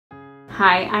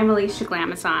Hi, I'm Alexis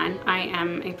Anderson. I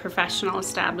am a professional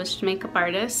established makeup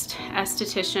artist,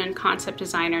 esthetician, concept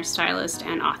designer, stylist,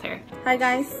 and author. Hi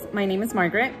guys, my name is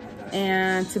Margaret,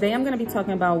 and today I'm going to be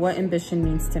talking about what ambition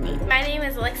means to me. My name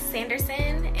is Alexis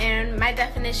Anderson, and my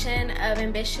definition of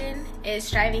ambition is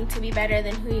striving to be better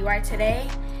than who you are today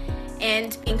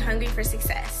and being hungry for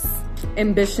success.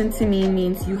 Ambition to me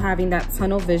means you having that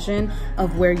tunnel vision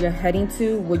of where you're heading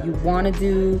to, what you want to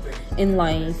do in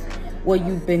life, what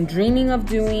you've been dreaming of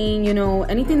doing,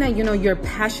 anything that you're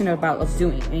passionate about of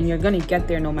doing, and you're gonna get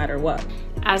there no matter what.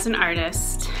 As an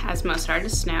artist, as most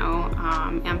artists know,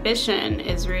 ambition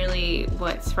is really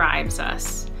what thrives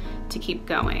us to keep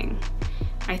going.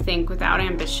 I think without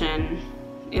ambition,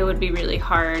 it would be really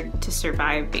hard to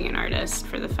survive being an artist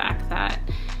for the fact that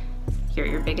you're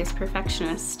your biggest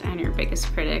perfectionist and your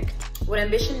biggest critic. What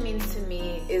ambition means to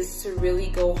me is to really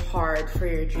go hard for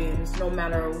your dreams, no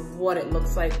matter what it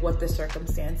looks like, what the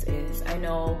circumstance is. I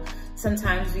know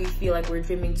sometimes we feel like we're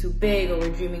dreaming too big or we're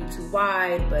dreaming too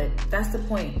wide, but that's the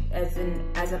point. As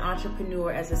an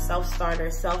entrepreneur, as a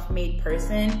self-starter, self-made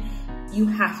person, you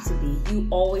have to be. You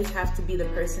always have to be the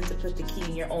person to put the key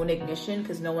in your own ignition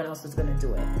because no one else is gonna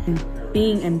do it.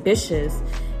 Being ambitious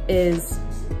is,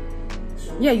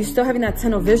 yeah, you're still having that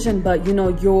tunnel vision, but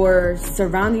you're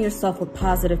surrounding yourself with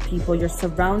positive people. You're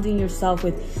surrounding yourself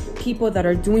with people that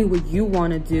are doing what you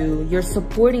want to do. You're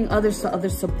supporting others so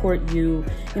others support you.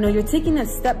 You're taking that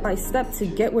step by step to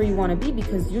get where you want to be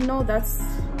because that's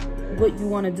what you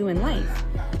want to do in life.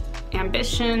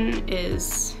 Ambition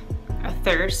is a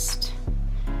thirst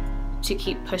to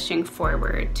keep pushing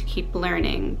forward, to keep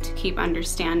learning, to keep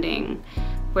understanding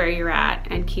where you're at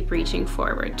and keep reaching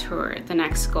forward toward the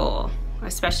next goal.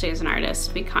 Especially as an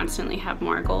artist, we constantly have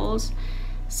more goals.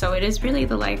 So it is really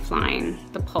the lifeline,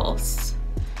 the pulse,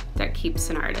 that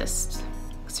keeps an artist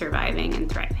surviving and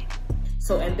thriving.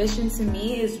 So ambition to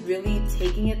me is really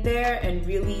taking it there and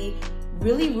really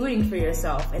rooting for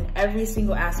yourself in every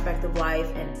single aspect of life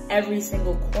and every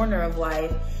single corner of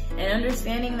life, and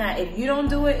understanding that if you don't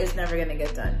do it, it's never gonna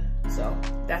get done. So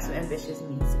that's what ambitious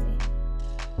means to me.